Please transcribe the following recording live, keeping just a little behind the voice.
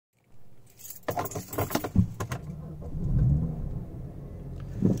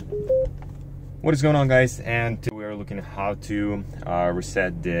What is going on, guys? And we're looking at how to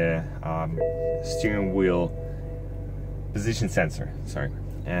reset the steering wheel position sensor. Sorry.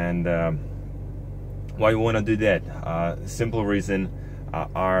 And why you want to do that? Simple reason,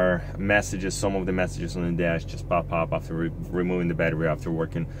 our messages, some of the messages on the dash just pop up after removing the battery, after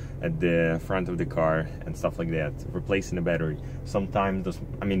working at the front of the car and stuff like that, replacing the battery. Sometimes those,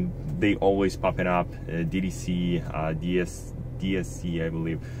 they always popping up, DTC, DSC, I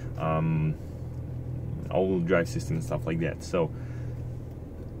believe, all-wheel drive system and stuff like that. So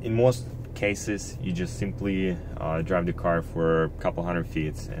in most cases you just simply drive the car for a couple hundred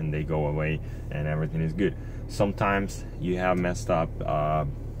feet and they go away and everything is good. Sometimes you have messed up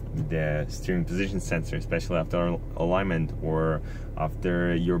the steering position sensor, especially after alignment or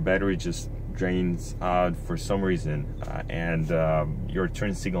after your battery just drains out for some reason, and your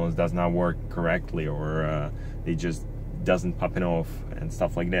turn signals does not work correctly, or they just doesn't popping off and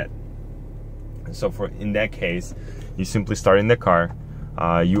stuff like that. So in that case, you simply start in the car,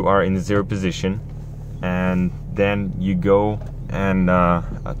 you are in the zero position, and then you go and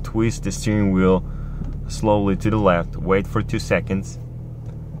twist the steering wheel slowly to the left, wait for 2 seconds,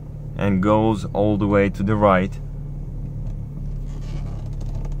 and goes all the way to the right,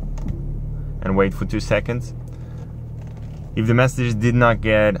 and wait for 2 seconds. If the messages did not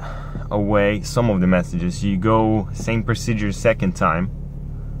get away, some of the messages, you go same procedure second time,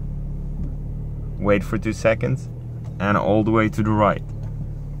 wait for 2 seconds, and all the way to the right.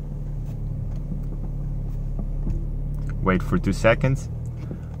 Wait for 2 seconds,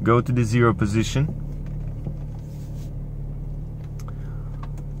 go to the zero position,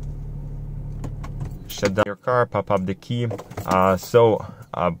 shut down your car, pop up the key.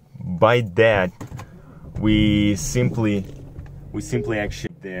 By that we simply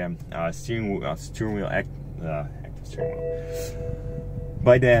actually the steering wheel active steering wheel.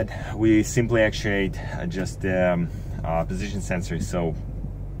 By that, we simply actuate just the position sensor. So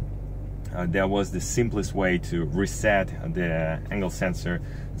that was the simplest way to reset the angle sensor,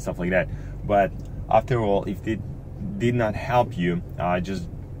 stuff like that. But after all, if it did not help you, just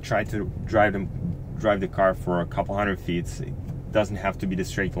try to drive the car for a couple hundred feet. It doesn't have to be the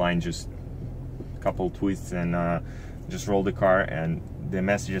straight line, just a couple twists, and just roll the car, and the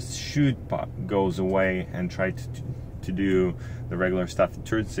messages should goes away, and try to do the regular stuff,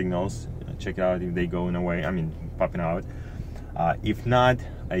 turn signals, check it out if they going away, popping out. If not,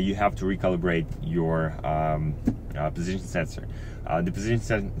 you have to recalibrate your position sensor. The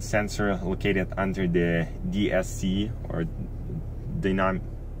position sensor located under the DSC or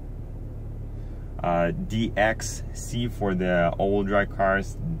DXC for the all-wheel drive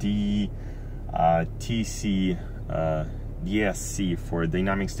cars, DTC, DSC for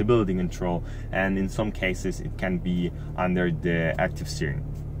dynamic stability control, and in some cases it can be under the active steering.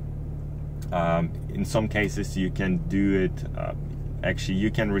 In some cases you can do it, actually you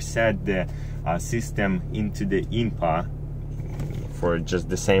can reset the system into the INPA for just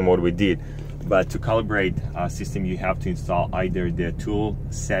the same what we did, but to calibrate system you have to install either the tool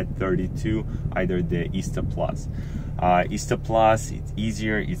set 32, either the ISTA Plus. ISTA Plus, it's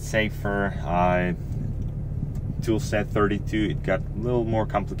easier, it's safer. Tool set 32, it got a little more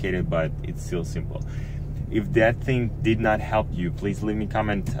complicated, but it's still simple. If that thing did not help you, please leave me a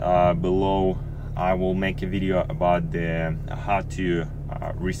comment below. I will make a video about the how to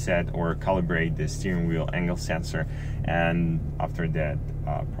reset or calibrate the steering wheel angle sensor, and after that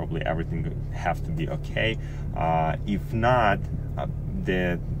probably everything would have to be okay. If not,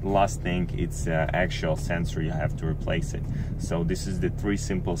 the last thing, it's actual sensor, you have to replace it. So this is the 3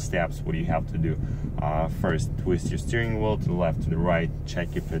 simple steps what you have to do. First, twist your steering wheel to the left, to the right,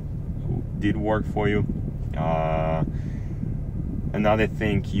 check if it did work for you. Another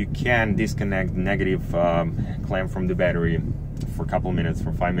thing, you can disconnect the negative clamp from the battery for a couple minutes,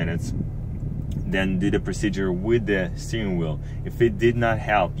 for 5 minutes, then do the procedure with the steering wheel. If it did not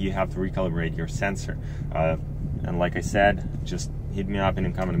help, you have to recalibrate your sensor, and like I said, just hit me up in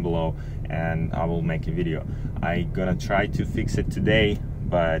the comment below and I will make a video. I'm gonna try to fix it today,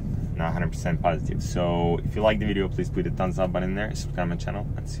 but not 100% positive. So if you like the video, please put a thumbs up button there, subscribe my channel,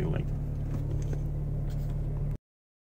 and see you later.